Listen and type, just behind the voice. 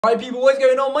Alright people, what's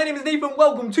going on? My name is Nathan,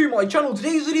 welcome to my channel.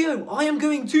 Today's video, I am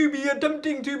going to be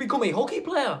attempting to become a hockey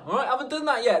player. Alright, I haven't done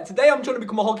that yet. Today I'm trying to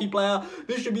become a hockey player.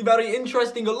 This should be very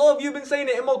interesting. A lot of you have been saying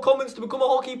it in my comments to become a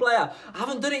hockey player. I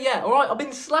haven't done it yet, alright? I've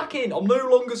been slacking. I'm no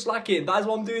longer slacking. That is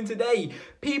what I'm doing today.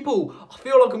 People, I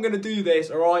feel like I'm going to do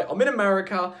this, alright? I'm in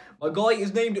America. My guy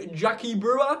is named Jackie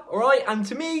Brewer, alright? And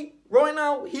to me, right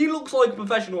now, he looks like a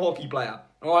professional hockey player.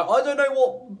 Alright, I don't know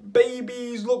what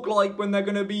babies look like when they're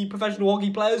going to be professional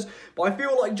hockey players, but I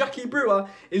feel like Jackie Brewer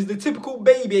is the typical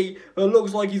baby that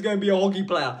looks like he's going to be a hockey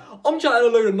player. I'm chatting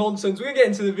a load of nonsense. We're going to get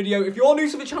into the video. If you are new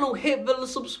to the channel, hit the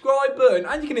subscribe button,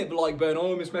 and you can hit the like button. I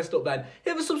almost messed up then.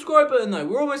 Hit the subscribe button though.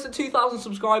 We're almost at 2,000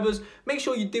 subscribers. Make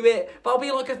sure you do it. That'll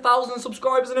be like 1,000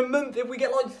 subscribers in a month if we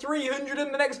get like 300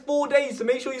 in the next 4 days. So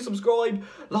make sure you subscribe,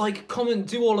 like, comment,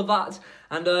 do all of that.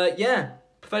 And yeah.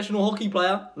 Professional hockey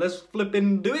player, let's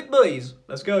flipping do it, boys.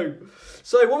 Let's go.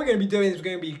 So what we're going to be doing is we're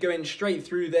going to be going straight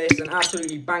through this and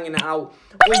absolutely banging it out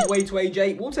all the way to age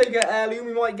 8. We'll take an heirloom,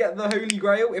 we might get the Holy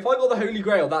Grail. If I got the Holy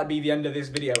Grail, that'd be the end of this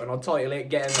video, and I'll title it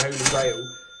Getting the Holy Grail.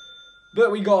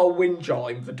 But we got a wind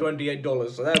chime for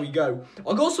 $28, so there we go.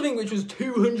 I got something which was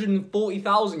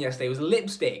 240,000 yesterday. It was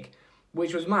lipstick,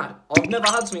 which was mad. I've never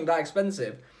had something that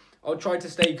expensive. I'll try to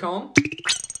stay calm.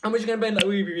 And we're just going to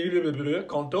be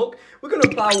can't talk. We're going to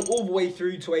plow all the way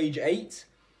through to age 8.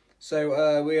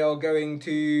 So we are going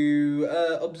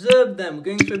to observe them. We're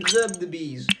going to observe the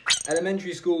bees.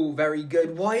 Elementary school, very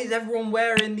good. Why is everyone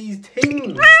wearing these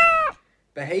things?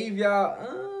 Behaviour,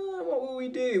 what will we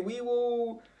do? We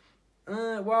will,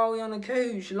 while we're on a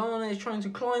coach, Lana is trying to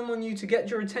climb on you to get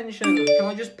your attention. Can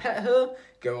I just pet her?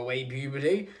 Go away,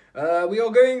 puberty. We are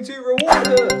going to reward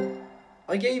her.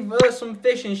 I gave her some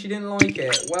fish and she didn't like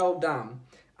it. Well, damn.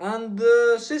 And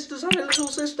the sisters had a little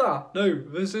sister.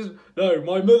 No,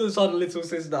 my mother's had a little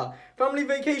sister. Family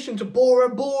vacation to Bora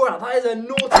Bora. That is a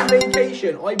naughty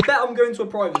vacation. I bet I'm going to a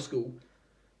private school.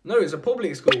 No, it's a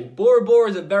public school. Bora Bora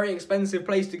is a very expensive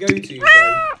place to go to.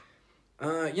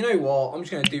 So, you know what? I'm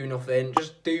just going to do nothing.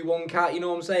 Just do one cat, you know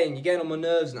what I'm saying? You're getting on my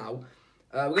nerves now.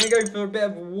 We're going to go for a bit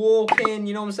of walking,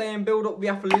 you know what I'm saying? Build up the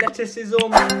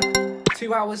athleticism.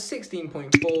 2 hours,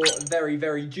 16.4, very,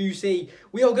 very juicy.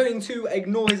 We are going to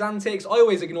ignore his antics. I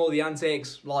always ignore the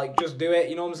antics, like, just do it,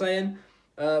 you know what I'm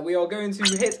saying? We are going to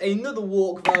hit another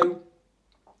walk, though.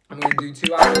 I'm going to do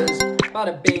 2 hours,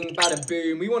 bada bing, bada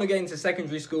boom. We want to get into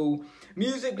secondary school.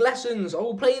 Music lessons, I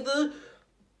will play the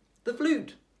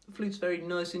flute. The flute's a very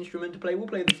nice instrument to play. We'll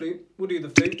play the flute. We'll do the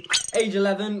flute. Age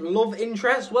 11, love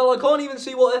interest. Well, I can't even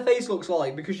see what her face looks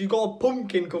like because she's got a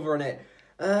pumpkin cover on it.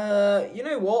 You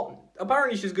know what?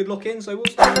 Apparently she's good looking, so we'll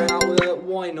start going out with her.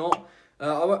 Why not?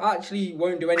 I actually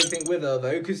won't do anything with her,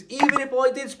 though, because even if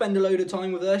I did spend a load of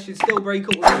time with her, she'd still break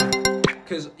up with me.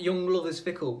 Because young love is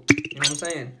fickle. You know what I'm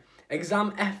saying?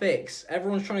 Exam ethics.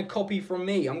 Everyone's trying to copy from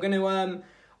me. I'm going to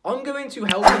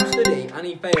help him study, and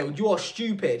he failed. You are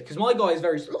stupid, because my guy is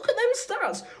very... Look at them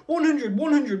stats. 100,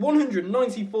 100,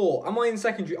 194. Am I in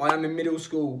secondary? I am in middle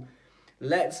school.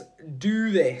 Let's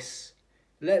do this.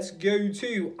 Let's go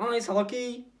to ice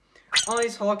hockey.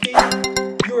 Ice hockey,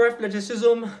 your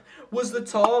athleticism was the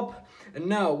top, and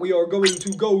now we are going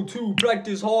to go to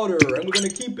practice harder, and we're going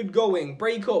to keep it going.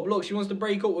 Break up. Look, she wants to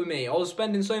break up with me. I was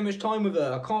spending so much time with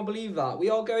her. I can't believe that. We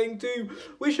are going to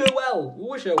wish her well. We'll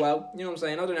wish her well. You know what I'm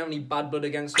saying? I don't have any bad blood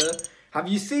against her. Have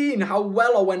you seen how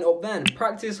well I went up then?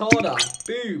 Practice harder.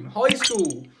 Boom. High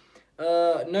school.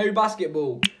 No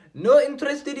basketball. Not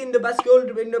interested in the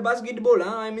basketball,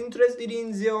 huh? I'm interested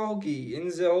in the hockey. In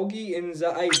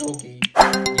the ice hockey.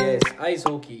 Yes, ice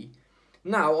hockey.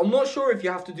 Now, I'm not sure if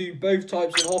you have to do both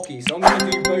types of hockey, so I'm going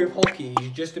to do both hockeys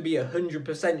just to be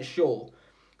 100% sure.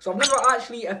 So I've never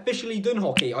actually officially done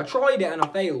hockey. I tried it and I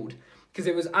failed, because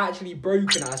it was actually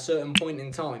broken at a certain point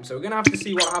in time. So we're going to have to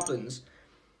see what happens.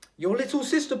 Your little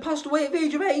sister passed away at the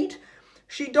age of 8.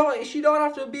 She died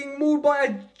after being mauled by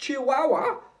a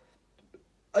chihuahua.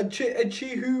 A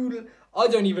chihul. I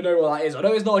don't even know what that is. I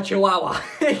know it's not a chihuahua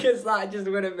because that just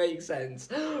wouldn't make sense.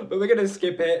 But we're going to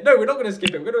skip it. No, we're not going to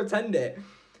skip it. We're going to attend it.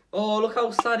 Oh, look how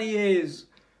sad he is.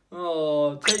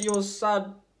 Oh, take your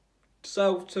sad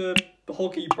self to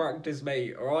hockey practice,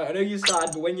 mate. Alright, I know you're sad,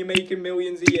 but when you're making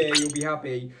millions a year, you'll be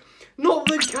happy. Not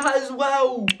the cat as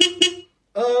well.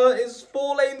 It's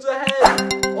 4 lanes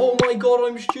ahead. Oh my god,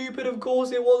 I'm stupid. Of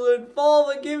course it wasn't.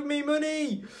 Father, give me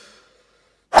money.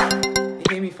 He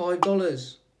gave me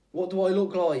 $5. What do I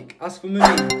look like? Ask for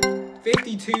money.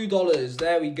 $52.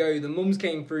 There we go. The mums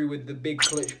came through with the big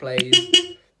clutch plays.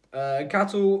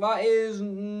 Cattle. That is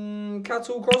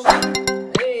cattle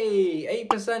crossing. Hey,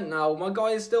 8% now. My guy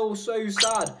is still so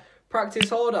sad. Practice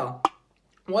harder.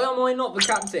 Why am I not the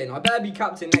captain? I better be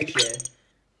captain next year.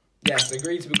 Yes,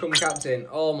 agree to become captain.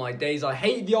 Oh my days, I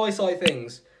hate the eyesight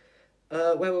things.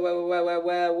 Where?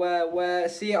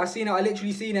 See it, I seen it, I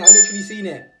literally seen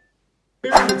it.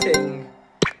 Boom the ting.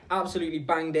 Absolutely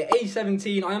banged it.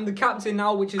 A17, I am the captain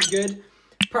now, which is good.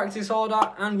 Practice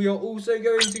harder, and we are also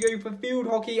going to go for field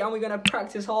hockey, and we're going to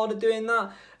practice harder doing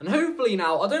that. And hopefully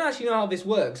now, I don't actually know how this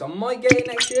works. I might get it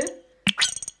next year.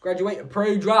 Graduate a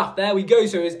pro draft. There we go.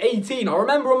 So it's 18. I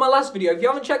remember on my last video. If you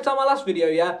haven't checked out my last video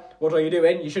yet, what are you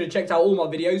doing? You should have checked out all my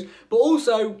videos. But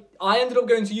also, I ended up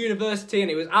going to university and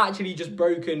it was actually just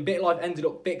broken. Bitlife ended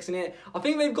up fixing it. I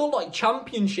think they've got like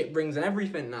championship rings and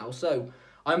everything now. So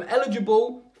I'm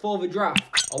eligible for the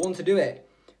draft. I want to do it.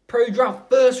 Pro draft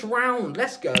first round.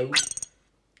 Let's go.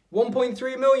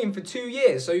 1.3 million for 2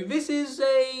 years. So this is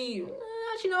a...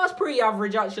 Actually, no, that's pretty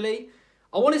average actually.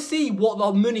 I want to see what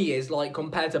the money is like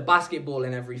compared to basketball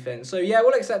and everything. So yeah,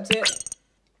 we'll accept it.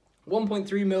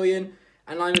 1.3 million,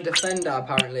 and I'm a defender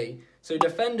apparently. So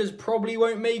defenders probably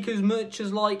won't make as much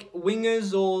as like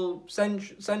wingers or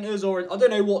centers or I don't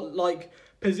know what like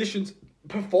positions.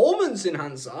 Performance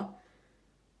enhancer?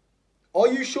 Are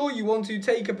you sure you want to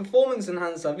take a performance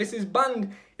enhancer? This is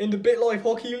banned in the Bitlife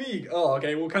Hockey League. Oh,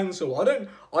 okay, we'll cancel.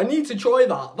 I need to try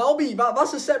that.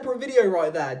 That's a separate video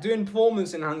right there, doing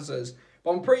performance enhancers.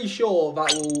 But I'm pretty sure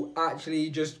that will actually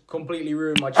just completely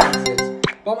ruin my chances.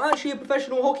 But I'm actually a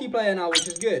professional hockey player now, which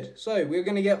is good. So, we're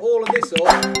going to get all of this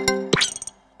up.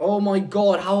 Oh my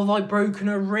god, how have I broken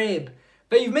a rib?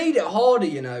 They've made it harder,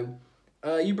 you know.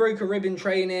 You broke a rib in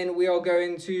training. We are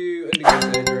going to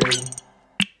undergo surgery.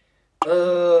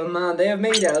 Man, they have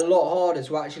made it a lot harder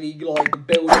to actually, like,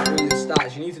 build up all the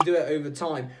stats. You need to do it over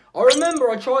time. I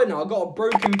remember I tried now. I got a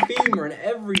broken femur and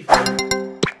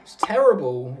everything. It's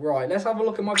terrible. Right, let's have a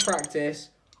look at my practice.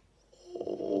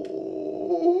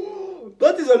 Oh,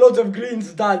 that is a lot of green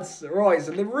stats. Right,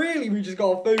 so really we just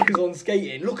got to focus on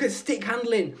skating. Look at stick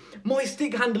handling. My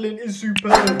stick handling is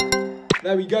superb.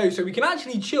 There we go. So we can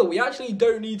actually chill. We actually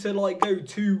don't need to like go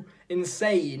too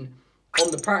insane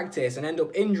on the practice and end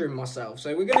up injuring myself.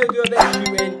 So we're going to do a bit of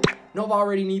shooting. Not that I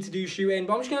really need to do shooting,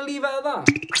 but I'm just going to leave it at that.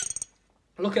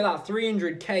 Look at that,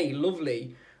 300k.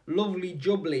 Lovely. Lovely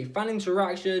jubbly. Fan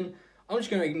interaction. I'm just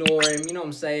going to ignore him. You know what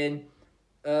I'm saying?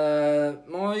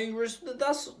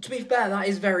 That's, to be fair, that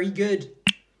is very good.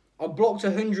 I blocked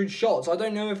 100 shots. I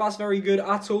don't know if that's very good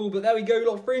at all, but there we go.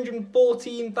 Look,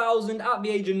 314,000 at the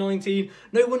age of 19.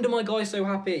 No wonder my guy's so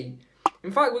happy.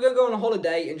 In fact, we're going to go on a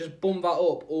holiday and just bump that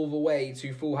up all the way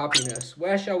to full happiness.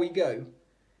 Where shall we go?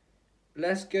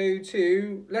 Let's go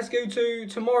to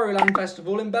Tomorrowland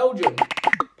Festival in Belgium.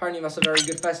 Apparently that's a very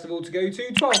good festival to go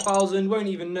to. 12,000, won't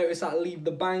even notice that leave the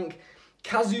bank.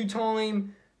 Kazoo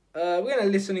time. We're going to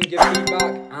listen and give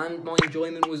feedback, and my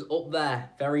enjoyment was up there.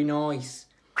 Very nice.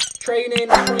 Training,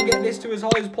 let's try and get this to as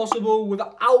high as possible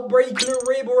without breaking a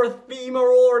rib or a femur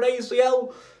or an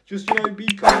ACL. Just, you know, be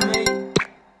calm, mate.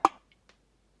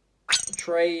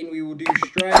 Train, we will do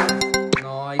strength.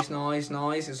 Nice, nice,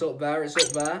 nice. It's up there, it's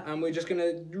up there. And we're just going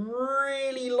to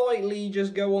really lightly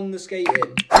just go on the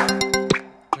skating.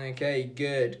 Okay,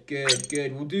 good.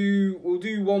 We'll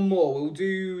do one more. We'll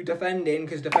do defending,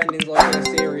 because defending's like a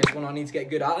serious one I need to get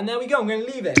good at. And there we go, I'm going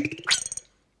to leave it.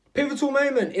 Pivotal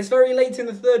moment. It's very late in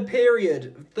the third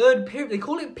period. They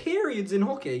call it periods in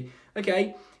hockey.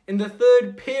 Okay, in the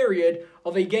third period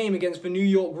of a game against the New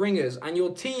York Ringers, and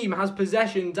your team has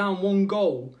possession down 1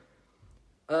 goal.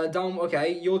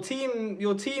 Okay, your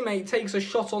teammate takes a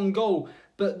shot on goal,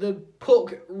 but the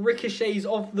puck ricochets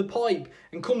off the pipe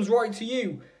and comes right to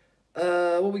you. What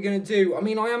are we going to do? I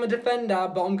mean, I am a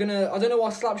defender, but I don't know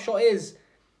what a slap shot is.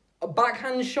 A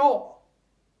backhand shot?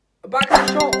 A backhand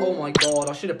shot? Oh my god,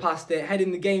 I should have passed it. Head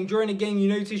in the game. During a game, you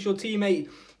notice your teammate.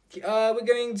 We're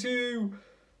going to...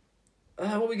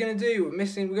 what are we going to do? We're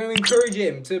going to encourage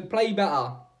him to play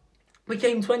better. We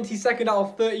came 22nd out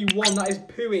of 31. That is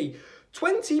pooey.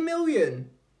 20 million?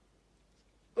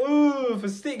 Oh, for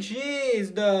 6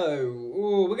 years, though.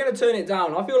 Oh, we're going to turn it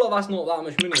down. I feel like that's not that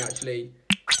much money, actually.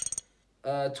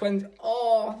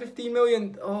 15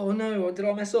 million. Oh no, did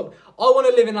I mess up? I want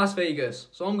to live in Las Vegas,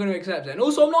 so I'm going to accept it. And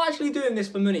also, I'm not actually doing this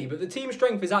for money, but the team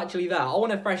strength is actually there. I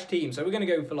want a fresh team, so we're going to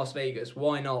go for Las Vegas.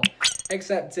 Why not?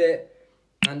 Accept it.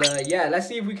 And yeah, let's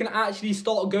see if we can actually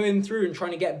start going through and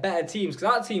trying to get better teams,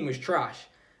 because that team was trash.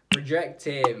 Reject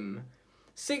him.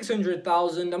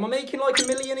 600,000. Am I making like $1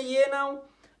 million a year now?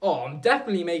 Oh, I'm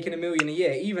definitely making $1 million a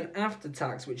year, even after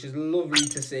tax, which is lovely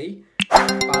to see.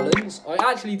 Balance. I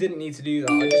actually didn't need to do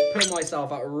that. I just put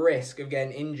myself at risk of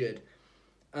getting injured.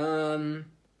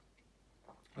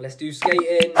 Let's do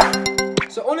skating.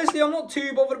 So honestly, I'm not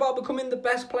too bothered about becoming the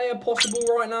best player possible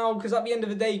right now, because at the end of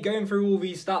the day, going through all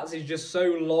these stats is just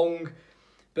so long.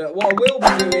 But what I will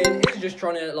be doing is just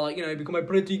trying to, like, you know, become a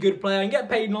pretty good player and get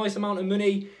paid a nice amount of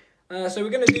money. So we're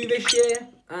going to do this year.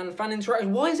 And fan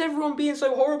interaction. Why is everyone being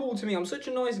so horrible to me? I'm such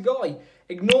a nice guy.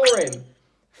 Ignore him.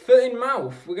 Foot in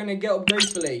mouth. We're going to get up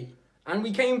gracefully. And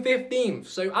we came 15th.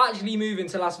 So actually moving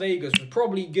to Las Vegas was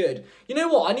probably good. You know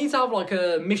what? I need to have, like,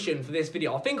 a mission for this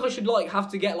video. I think I should, like,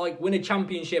 have to get, like, win a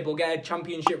championship or get a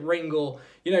championship ring or,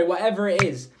 you know, whatever it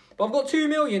is. But I've got 2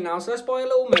 million now, so let's buy a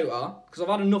little motor. Because I've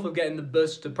had enough of getting the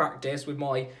bus to practice with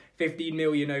my 15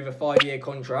 million over 5-year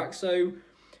contract. So,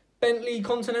 Bentley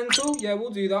Continental. Yeah,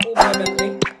 we'll do that. We'll buy a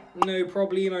Bentley. No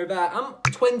problemo there. I'm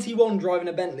 21 driving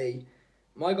a Bentley.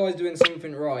 My guy's doing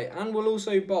something right. And we'll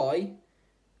also buy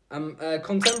a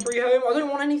contemporary home. I don't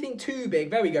want anything too big.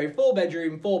 There we go. 4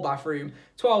 bedroom, 4 bathroom,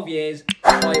 12 years.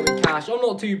 Buy it with cash. I'm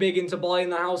not too big into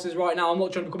buying the houses right now. I'm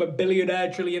not trying to become a billionaire,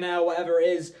 trillionaire, whatever it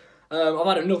is. I've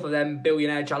had enough of them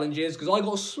billionaire challenges because I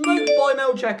got smoked by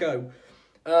Mel Checo.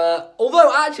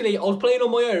 Although, actually, I was playing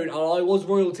on my own and I was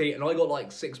royalty and I got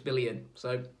like 6 billion.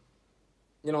 So,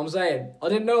 you know what I'm saying? I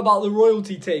didn't know about the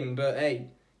royalty thing, but hey, you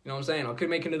know what I'm saying? I could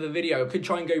make another video. I could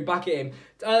try and go back at him.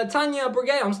 Tanya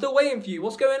Brigade, I'm still waiting for you.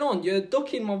 What's going on? You're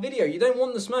ducking my video. You don't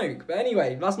want the smoke. But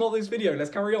anyway, that's not this video.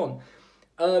 Let's carry on.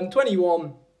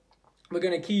 21. We're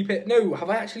going to keep it. No, have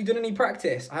I actually done any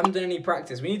practice? I haven't done any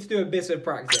practice. We need to do a bit of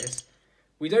practice.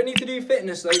 We don't need to do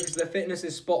fitness, though, because the fitness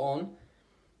is spot on.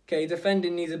 Okay,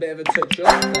 defending needs a bit of a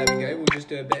touch-up. There we go. We'll just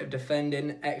do a bit of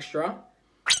defending extra.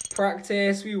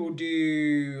 Practice, we will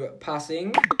do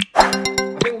passing.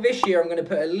 I think this year I'm going to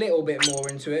put a little bit more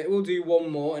into it. We'll do 1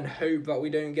 more and hope that we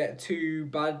don't get too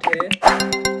bad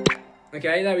here.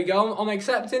 Okay, there we go. I'm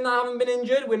accepting that I haven't been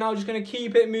injured. We're now just going to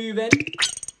keep it moving.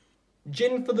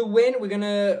 Gin for the win. We're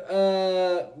gonna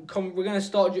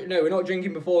start. No, we're not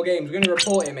drinking before games. We're gonna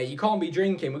report it, mate. You can't be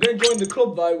drinking. We're gonna join the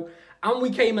club though, and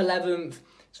we came 11th.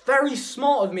 It's very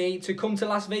smart of me to come to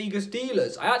Las Vegas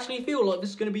Dealers. I actually feel like this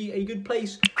is gonna be a good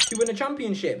place to win a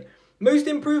championship. Most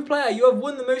improved player. You have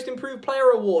won the most improved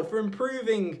player award for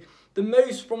improving the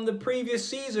most from the previous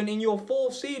season in your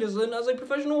 4th season as a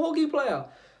professional hockey player.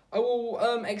 I will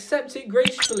accept it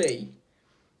gracefully.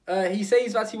 He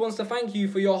says that he wants to thank you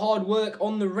for your hard work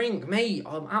on the rink. Mate,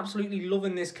 I'm absolutely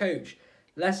loving this coach.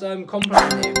 Let's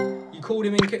compliment him. You called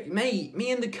him in... Mate,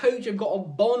 me and the coach have got a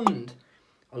bond.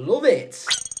 I love it.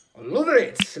 I love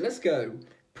it. Let's go.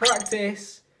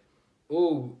 Practice.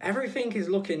 Oh, everything is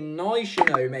looking nice, you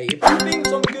know, mate. If you think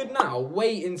I'm good now,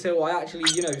 wait until I actually,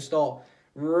 you know, start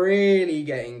really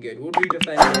getting good. We'll do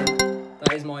defending.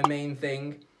 That is my main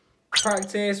thing.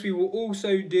 Practice, we will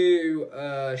also do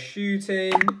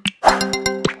shooting.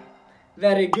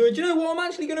 Very good. You know what? I'm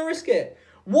actually going to risk it.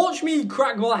 Watch me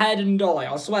crack my head and die.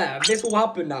 I swear. This will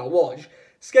happen now. Watch.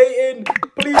 Skating.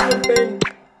 Please nothing.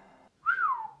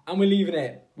 And we're leaving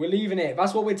it. We're leaving it.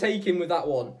 That's what we're taking with that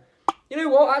one. You know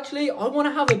what? Actually, I want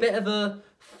to have a bit of a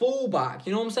fallback.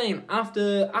 You know what I'm saying?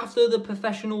 After the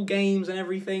professional games and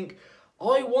everything,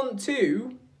 I want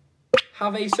to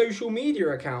have a social media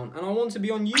account and I want to be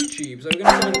on YouTube. So we're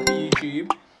going to sign up for YouTube.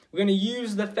 We're going to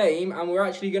use the fame and we're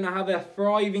actually going to have a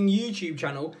thriving YouTube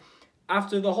channel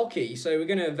after the hockey. So we're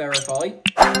going to verify.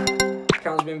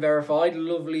 Account's been verified.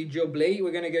 Lovely jubbly.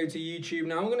 We're going to go to YouTube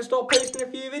now. We're going to start posting a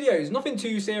few videos. Nothing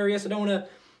too serious. I don't want to,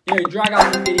 you know, drag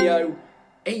out the video.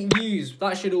 8 views.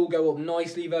 That should all go up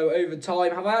nicely though over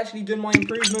time. Have I actually done my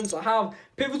improvements? I have.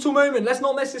 Pivotal moment. Let's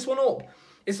not mess this one up.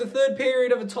 It's the 3rd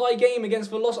period of a tie game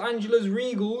against the Los Angeles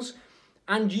Regals,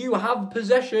 and you have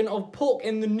possession of puck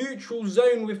in the neutral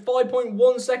zone with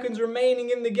 5.1 seconds remaining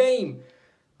in the game.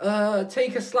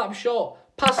 Take a slap shot,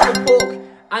 pass the puck,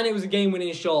 and it was a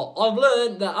game-winning shot. I've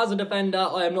learned that as a defender,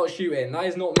 I am not shooting. That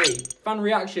is not me. Fan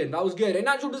reaction, that was good. A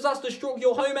natural disaster struck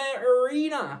your home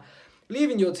arena,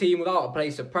 leaving your team without a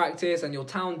place to practice and your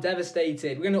town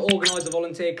devastated. We're going to organise a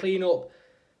volunteer clean-up.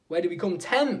 Where did we come?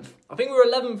 10th. I think we were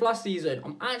 11th last season.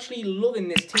 I'm actually loving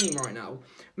this team right now.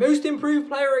 Most improved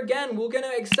player again. We're going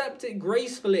to accept it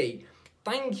gracefully.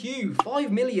 Thank you.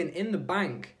 5 million in the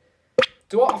bank.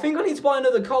 I think I need to buy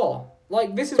another car.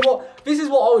 Like, this is what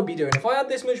I would be doing. If I had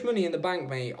this much money in the bank,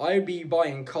 mate, I would be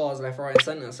buying cars left, right, and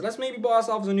centre. So let's maybe buy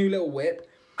ourselves a new little whip.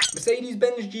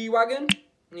 Mercedes-Benz G-Wagon.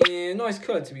 Yeah, nice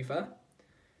colour, to be fair.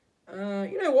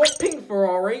 You know what? Pink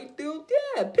Ferrari. Dude,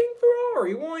 yeah, pink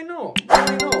Ferrari. Why not?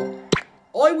 Why not?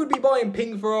 I would be buying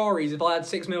pink Ferraris if I had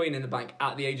 6 million in the bank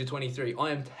at the age of 23.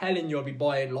 I am telling you, I'd be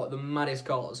buying, like, the maddest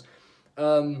cars.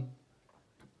 We're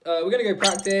going to go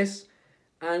practice.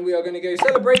 And we are going to go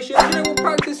celebration. You know, we'll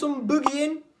practice some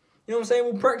boogieing. You You know what I'm saying?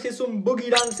 We'll practice some boogie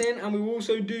dancing, and we will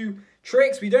also do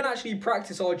tricks. We don't actually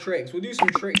practice our tricks. We'll do some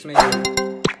tricks maybe.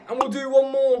 And we'll do one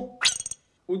more.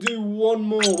 We'll do one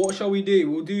more. What shall we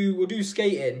do? We'll do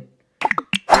skating.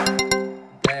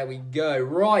 There we go.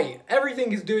 Right.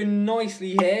 Everything is doing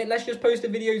nicely here. Let's just post a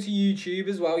video to YouTube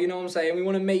as well. You know what I'm saying? We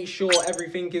want to make sure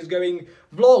everything is going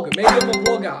vlog. Maybe I'm a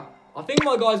vlogger. I think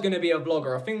my guy's going to be a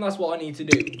vlogger. I think that's what I need to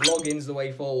do. Vlogging's the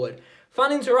way forward.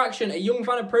 Fan interaction. A young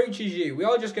fan approaches you. We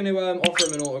are just going to offer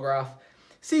him an autograph.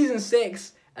 Season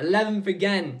 6, 11th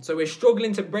again. So we're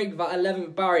struggling to break that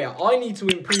 11th barrier. I need to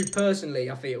improve personally,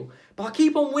 I feel. But I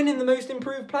keep on winning the most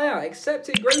improved player. Accept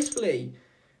it gracefully.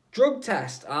 Drug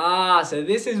test. Ah, so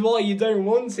this is why you don't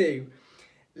want to.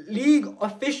 League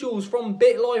officials from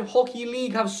Bitlife Hockey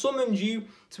League have summoned you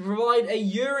to provide a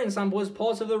urine sample as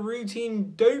part of the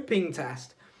routine doping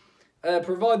test.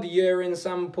 Provide the urine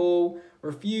sample.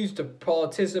 Refuse to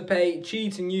participate.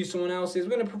 Cheat and use someone else's.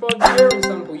 We're going to provide the urine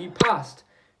sample. You passed.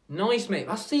 Nice, mate.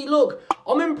 I see. Look,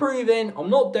 I'm improving. I'm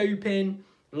not doping.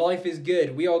 Life is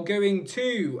good. We are going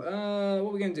to... what are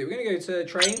we going to do? We're going to go to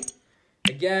train.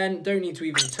 Again, don't need to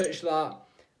even touch that.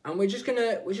 And we're just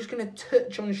gonna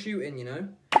touch on shooting, you know?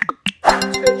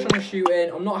 Touch on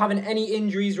shooting. I'm not having any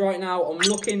injuries right now. I'm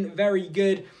looking very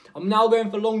good. I'm now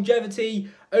going for longevity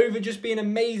over just being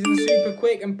amazing, super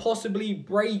quick, and possibly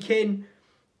breaking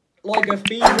like a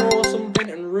femur or something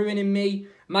and ruining me.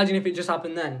 Imagine if it just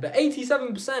happened then. But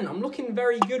 87%, I'm looking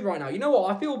very good right now. You know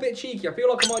what? I feel a bit cheeky. I feel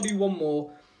like I might do one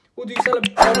more. We'll do oh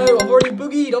no, I've already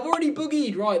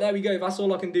boogied. Right, there we go. That's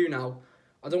all I can do now.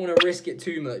 I don't want to risk it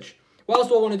too much. What else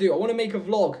do I want to do? I want to make a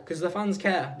vlog because the fans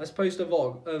care. Let's post a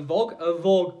vlog. A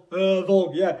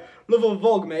vlog, yeah. Love a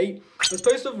vlog, mate. Let's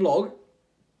post a vlog.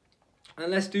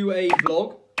 And let's do a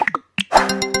vlog.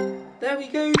 There we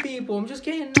go, people. I'm just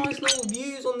getting nice little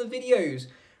views on the videos.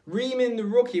 Reaming the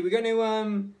rookie. We're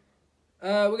going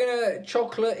to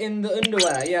chocolate in the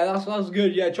underwear. Yeah, that's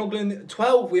good. Yeah, chocolate in the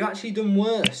 12. We've actually done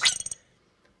worse.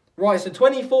 Right, so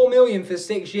 24 million for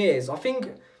 6 years. I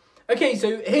think... Okay,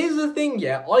 so here's the thing,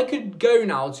 yeah. I could go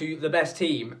now to the best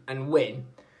team and win.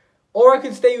 Or I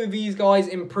could stay with these guys,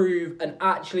 improve, and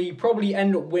actually probably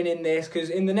end up winning this. Because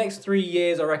in the next 3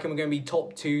 years, I reckon we're going to be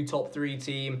top 2, top 3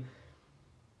 team.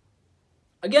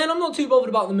 Again, I'm not too bothered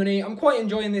about the money. I'm quite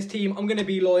enjoying this team. I'm going to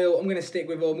be loyal. I'm going to stick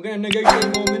with them. I'm going to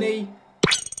negotiate more money.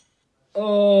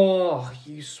 Oh,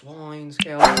 you swines.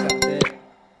 Okay, I'll accept it.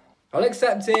 I'll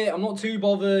accept it. I'm not too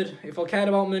bothered. If I cared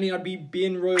about money, I'd be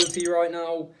in royalty right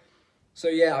now. So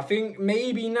yeah, I think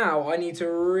maybe now I need to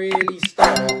really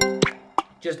start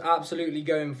just absolutely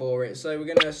going for it. So we're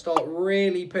going to start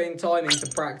really putting time into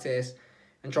practice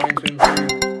and trying to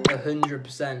improve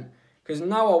 100%. Because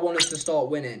now I want us to start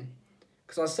winning.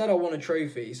 Because I said I want a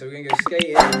trophy. So we're going to go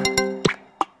skating.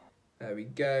 There we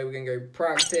go. We're going to go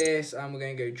practice and we're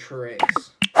going to go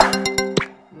tricks.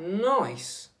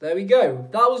 Nice. There we go.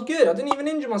 That was good. I didn't even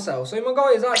injure myself. So my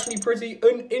guy is actually pretty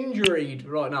uninjured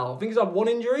right now. I think he's had 1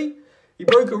 injury. He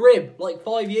broke a rib like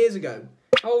 5 years ago.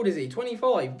 How old is he?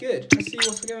 25. Good. Let's see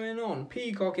what's going on.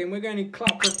 Peacocking. We're going to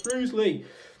clap profusely.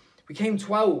 We came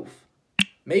 12.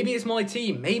 Maybe it's my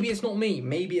team. Maybe it's not me.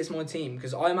 Maybe it's my team.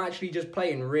 Because I'm actually just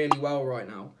playing really well right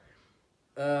now.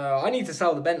 I need to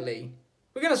sell the Bentley.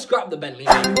 We're going to scrap the Bentley.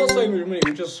 We've got so much money.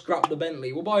 We'll just scrap the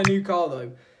Bentley. We'll buy a new car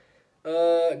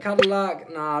though.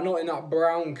 Cadillac. Nah, not in that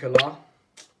brown colour.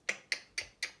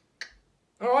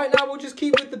 Alright, now we'll just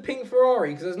keep with the pink Ferrari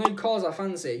because there's no cars I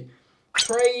fancy.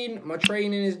 My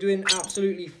training is doing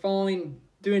absolutely fine.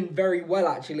 Doing very well,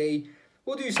 actually.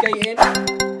 We'll do skating.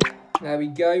 There we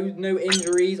go. No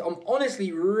injuries. I'm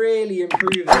honestly really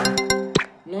improving.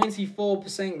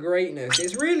 94% greatness.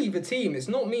 It's really the team. It's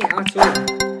not me at all.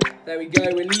 There we go.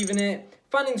 We're leaving it.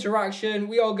 Fan interaction.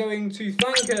 We are going to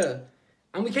thank her.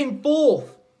 And we came 4th.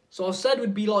 So I said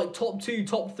we'd be like top 2,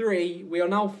 top 3. We are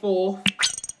now 4th.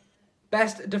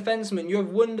 Best defenseman. You have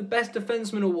won the best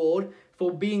defenseman award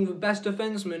for being the best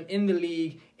defenseman in the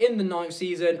league in the 9th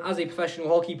season as a professional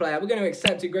hockey player. We're going to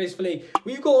accept it gracefully.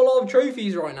 We've got a lot of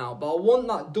trophies right now, but I want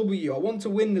that W. I want to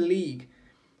win the league.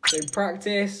 So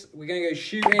practice. We're going to go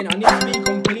shooting. I need to be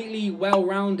completely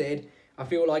well-rounded, I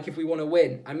feel like, if we want to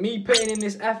win. And me putting in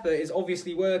this effort is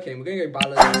obviously working. We're going to go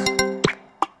balance.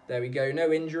 There we go.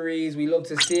 No injuries. We love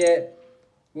to see it.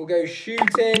 We'll go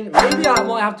shooting. Maybe I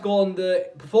might have to go on the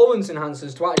performance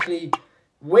enhancers to actually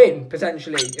win,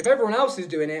 potentially. If everyone else is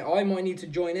doing it, I might need to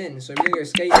join in. So we're going to go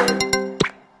skating.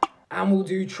 And we'll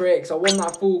do tricks. I want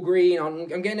that full green. I'm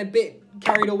getting a bit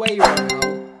carried away right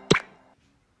now.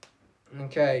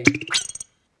 Okay.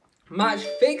 Match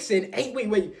fixing.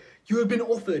 Wait. You have been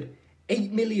offered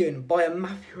 8 million by a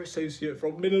mafia associate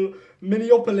from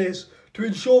Minneapolis to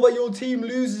ensure that your team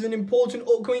loses an important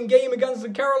upcoming game against the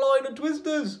Carolina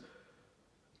Twisters.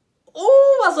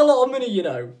 Oh, that's a lot of money, you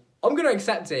know. I'm going to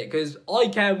accept it because I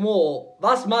care more.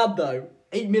 That's mad, though.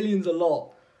 8 million's a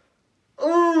lot.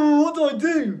 Oh, what do I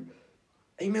do?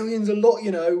 8 million's a lot,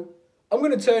 you know. I'm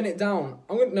going to turn it down.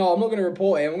 No, I'm not going to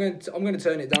report him. I'm going to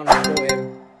turn it down and report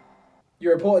him.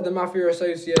 You reported the mafia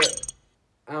associate.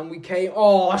 And we came...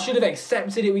 Oh, I should have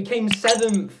accepted it. We came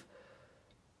 7th.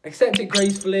 Accept it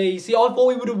gracefully. See, I thought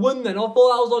we would have won then. I thought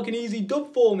that was like an easy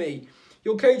dub for me.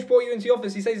 Your coach brought you into the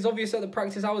office. He says it's obvious that the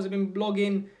practice hours have been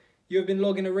blogging. You have been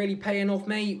logging are really paying off,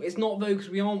 mate. It's not though because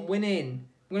we aren't winning.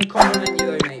 I'm going to compliment you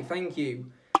though, mate. Thank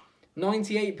you.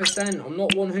 98%. I'm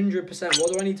not 100%.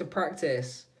 What do I need to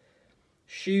practice?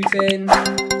 Shooting.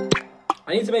 I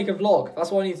need to make a vlog.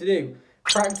 That's what I need to do.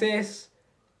 Practice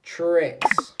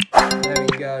tricks. There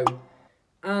we go.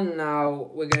 And now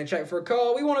we're going to check for a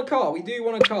car. We want a car. We do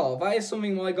want a car. That is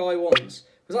something my guy wants.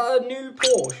 Was that a new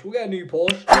Porsche? We'll get a new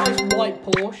Porsche. Nice white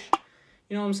Porsche.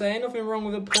 You know what I'm saying? Nothing wrong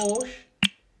with a Porsche.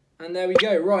 And there we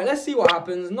go. Right, let's see what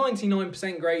happens.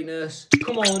 99% greatness.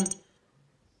 Come on.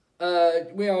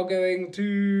 We are going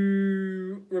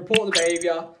to report the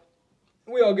behaviour.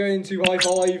 We are going to high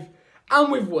five.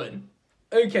 And we've won.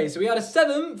 Okay, so we had a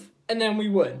 7th and then we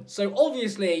won. So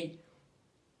obviously,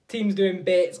 team's doing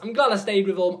bits. I'm glad I stayed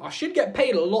with them. I should get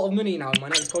paid a lot of money now in my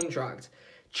next contract.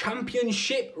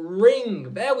 Championship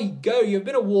ring. There we go. You've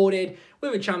been awarded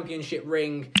with a championship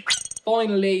ring.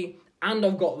 Finally. And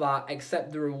I've got that.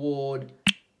 Accept the reward.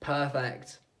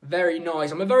 Perfect. Very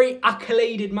nice. I'm a very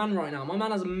accoladed man right now. My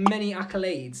man has many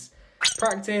accolades.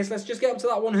 Practice. Let's just get up to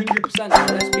that 100% now.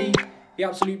 Let's be the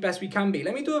absolute best we can be.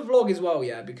 Let me do a vlog as well,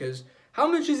 yeah, because how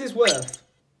much is this worth?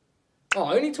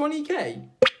 Oh, only 20k?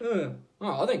 Oh,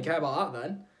 I don't care about that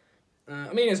then.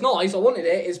 I mean, it's nice. I wanted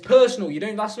it. It's personal.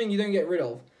 That's something you don't get rid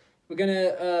of. We're going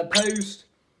to post.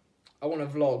 I want a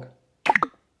vlog.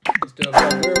 Let's do a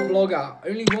vlog. We're a vlogger.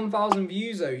 Only 1,000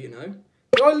 views though, you know.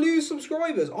 Did I lose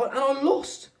subscribers? And I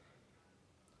lost.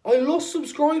 I lost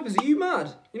subscribers. Are you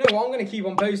mad? You know what? I'm going to keep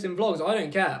on posting vlogs. I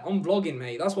don't care. I'm vlogging,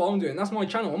 mate. That's what I'm doing. That's my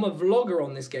channel. I'm a vlogger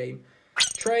on this game.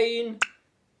 Train.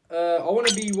 I want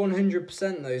to be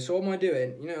 100% though. So what am I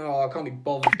doing? You know, I can't be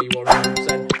bothered to be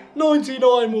 100%.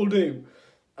 99 will do.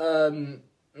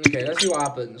 Okay, let's see what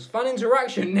happens. Fan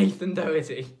interaction, Nathan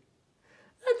Doherty.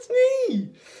 That's me.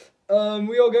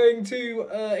 We are going to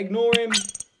ignore him.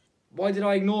 Why did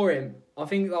I ignore him? I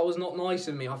think that was not nice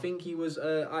of me. I think he was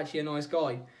actually a nice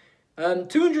guy.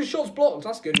 200 shots blocked.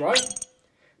 That's good, right?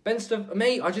 Ben stuff,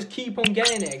 mate, I just keep on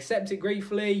getting it. Accept it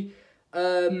gratefully.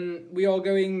 We are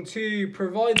going to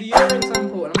provide the urine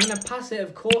sample. And I'm going to pass it,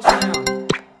 of course I am.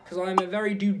 Because I am a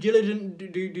very can't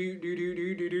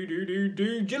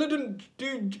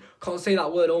say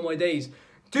that word all my days.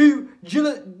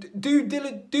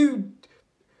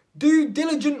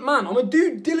 Diligent man. I'm a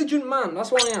diligent man.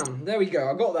 That's what I am. There we go.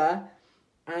 I got there.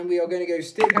 And we are going to go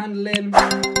stick handling.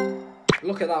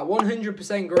 Look at that.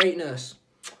 100% greatness.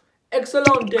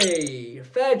 Excellente.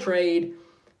 Fair trade.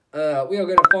 We are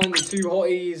going to find the 2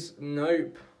 hotties.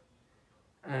 Nope.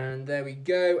 And there we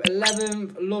go.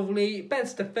 11th. Lovely.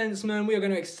 Best defenseman. We are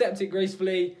going to accept it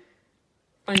gracefully.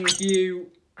 Thank you.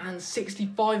 And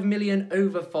 65 million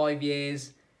over 5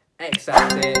 years.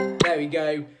 Accept it. There we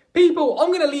go. People, I'm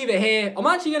going to leave it here. I'm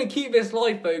actually going to keep this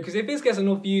live though, because if this gets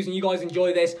enough views and you guys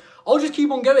enjoy this, I'll just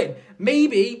keep on going.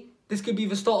 Maybe this could be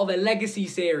the start of a legacy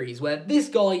series where this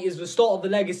guy is the start of the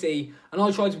legacy and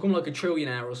I try to become like a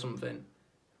trillionaire or something.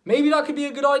 Maybe that could be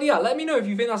a good idea. Let me know if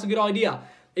you think that's a good idea.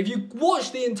 If you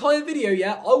watch the entire video,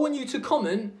 yeah, I want you to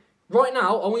comment, right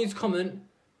now, I want you to comment,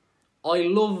 I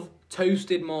love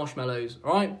toasted marshmallows,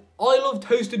 alright? I love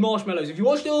toasted marshmallows. If you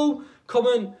watched it all,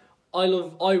 comment, I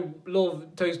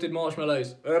love toasted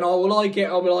marshmallows. And I will like it.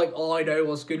 I'll be like, oh, I know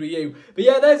what's good with you. But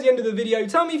yeah, there's the end of the video.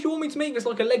 Tell me if you want me to make this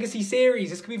like a legacy series.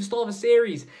 This could be the start of a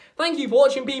series. Thank you for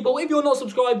watching, people. If you're not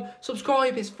subscribed,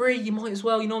 subscribe. It's free. You might as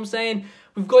well, you know what I'm saying?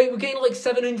 We're getting like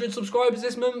 700 subscribers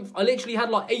this month. I literally had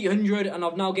like 800 and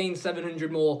I've now gained 700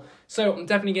 more. So I'm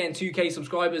definitely getting 2k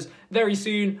subscribers very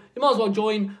soon. You might as well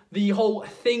join the whole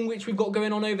thing which we've got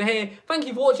going on over here. Thank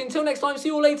you for watching. Until next time, see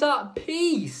you all later.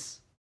 Peace.